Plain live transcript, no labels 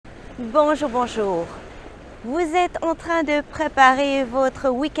Bonjour, bonjour. Vous êtes en train de préparer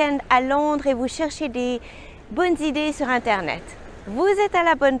votre week-end à Londres et vous cherchez des bonnes idées sur Internet. Vous êtes à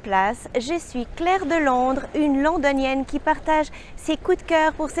la bonne place. Je suis Claire de Londres, une londonienne qui partage ses coups de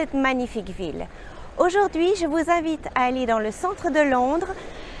cœur pour cette magnifique ville. Aujourd'hui, je vous invite à aller dans le centre de Londres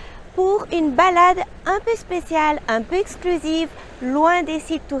pour une balade un peu spéciale, un peu exclusive, loin des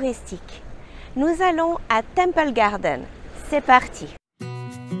sites touristiques. Nous allons à Temple Garden. C'est parti!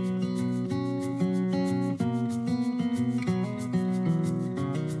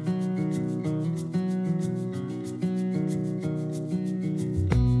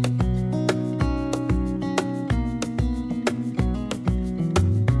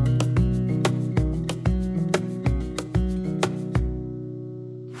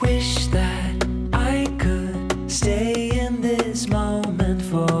 Wish that I could stay in this moment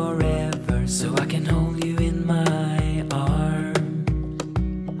forever, so I can hold you in my arms.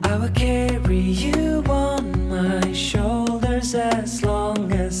 I will carry you on my shoulders as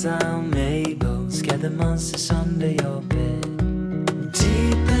long as I'm able. Scare the monsters under your bed,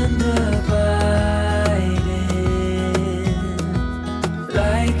 deep and abiding.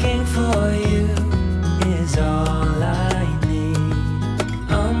 Liking for you is all I need.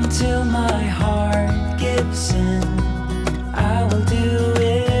 Until my heart gives in, I will do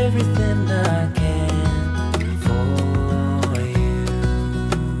everything I can for you.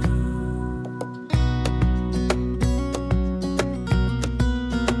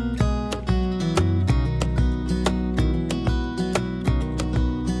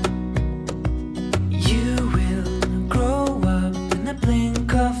 You will grow up in the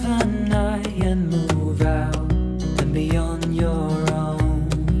blink of an eye and move out and beyond your own.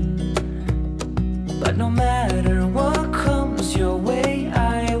 But no matter what comes your way,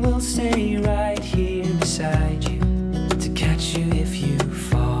 I will stay right here beside you to catch you if you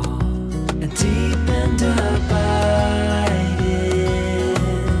fall. And deep and abiding,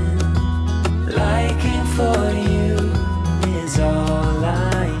 liking for you is all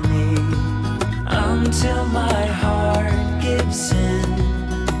I need. Until my heart gives in,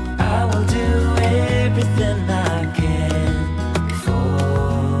 I will do everything I can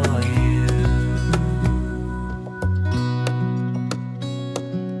for you.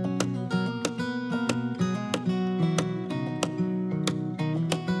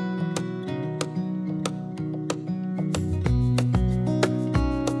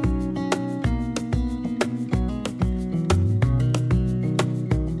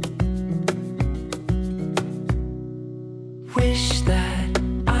 Wish that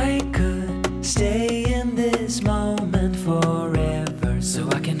I could stay in this moment forever, so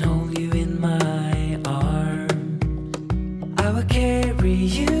I can hold you in my arms. I will carry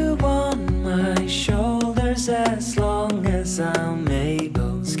you on my shoulders as long as I'm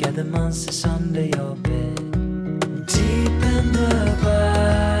able. Scare the monsters under your bed, deep and abiding.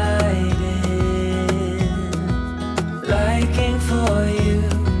 Liking for you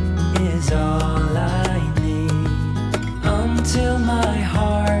is all I need. Until my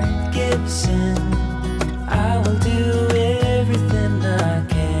heart gives in, I will do everything I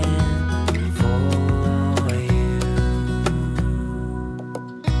can for you.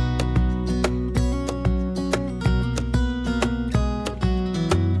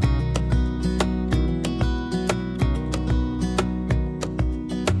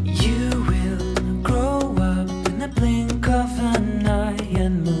 You will grow up in the blink of an eye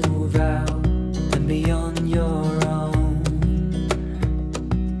and move out and beyond your own.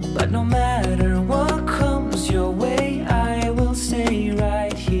 But no matter what comes your way, I will stay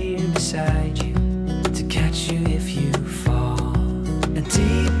right here beside you to catch you if you fall. And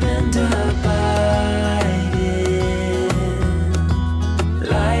deep and abiding,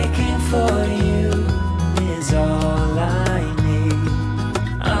 liking for you is all I need.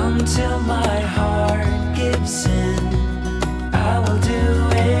 Until my heart gives in, I will do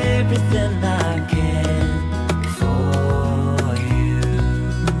everything I can for you.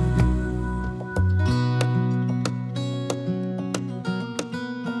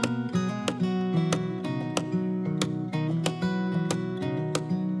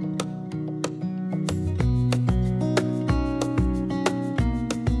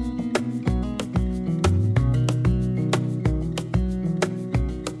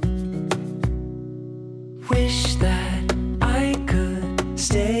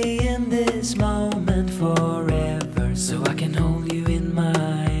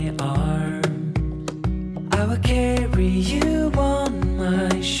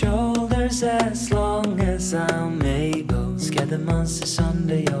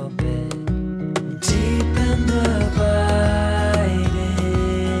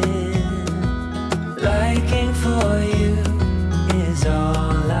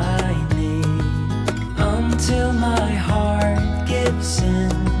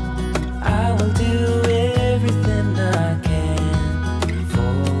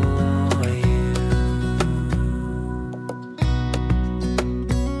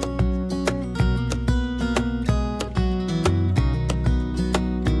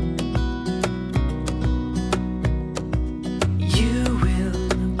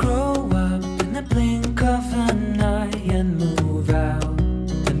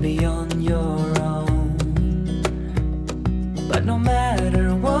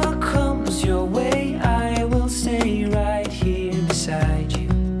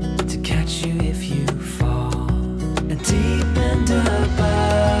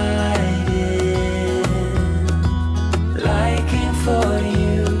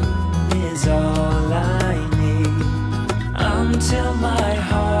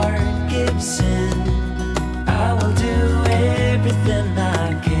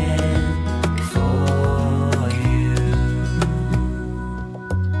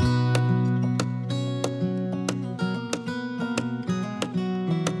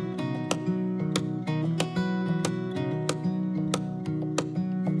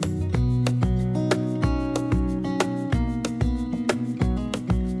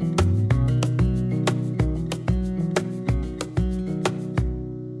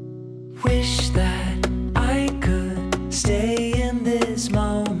 Wish that I could stay in this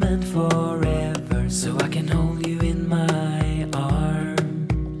moment forever, so I can hold you in my arms.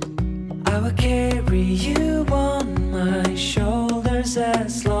 I will carry you on my shoulders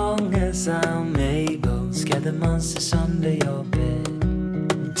as long as I'm able. Scare the monsters under your bed.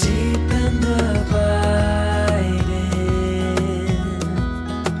 Deep and abiding,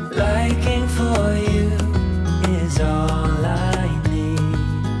 liking for you is all I need.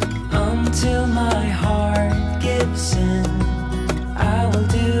 Until my heart gives in, I will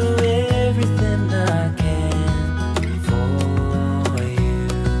do everything I can for you.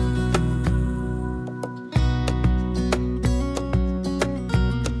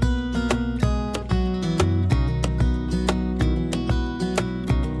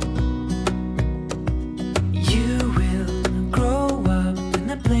 You will grow up in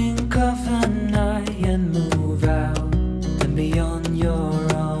the blink of an eye and move out and beyond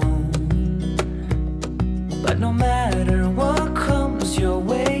your own. But no matter what comes your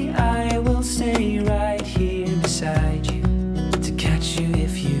way, I will stay right here beside you to catch you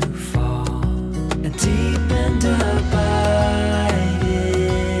if you fall. And deep and abiding,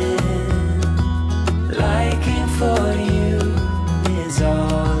 liking for you is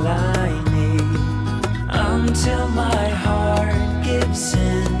all I need. Until my heart gives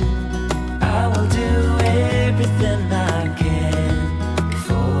in, I will do everything I can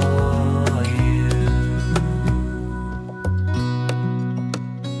for you.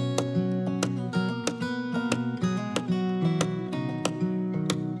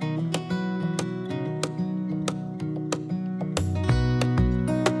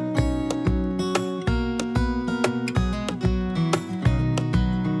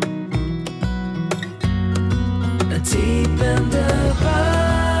 Deep and abiding,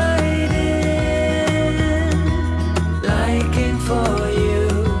 liking for you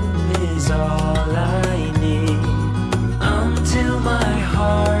is all I need. Until my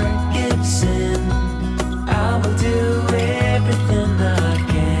heart gives in, I will do everything I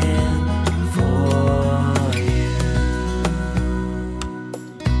can for you.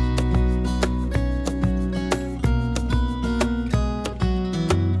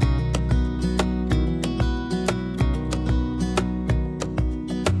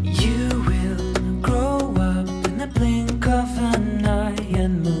 You will grow up in the blink of an eye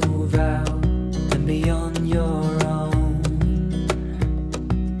and move out and beyond your own.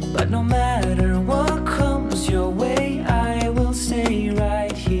 But no matter what comes your way, I will stay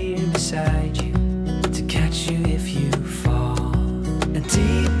right here beside you to catch you if you fall. And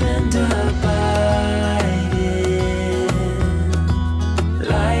deep and abiding,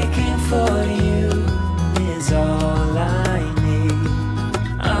 liking for you is all I need.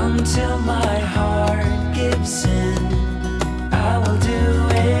 Until my heart gives in, I will do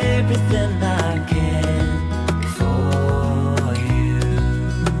everything I can for you.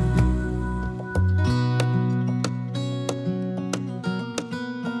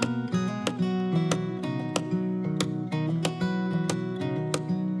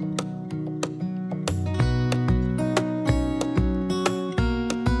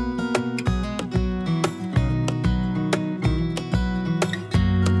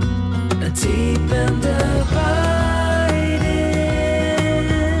 Deep and abiding,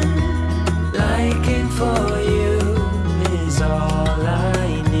 liking for you is all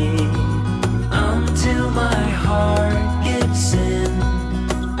I need. Until my heart gives in,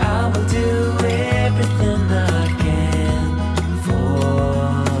 I will do everything I can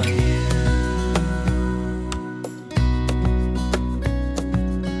for you.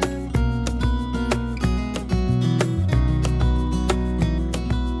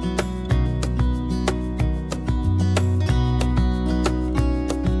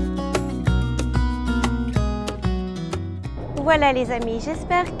 Voilà les amis,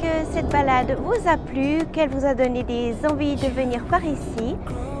 j'espère que cette balade vous a plu, qu'elle vous a donné des envies de venir par ici.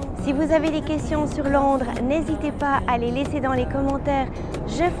 Si vous avez des questions sur Londres, n'hésitez pas à les laisser dans les commentaires.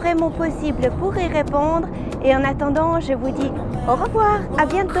 Je ferai mon possible pour y répondre. Et en attendant, je vous dis au revoir, à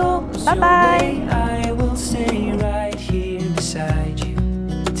bientôt, bye bye. I will stay right here beside you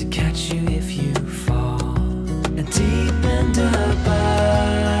to catch you if you fall. And deep and abiding,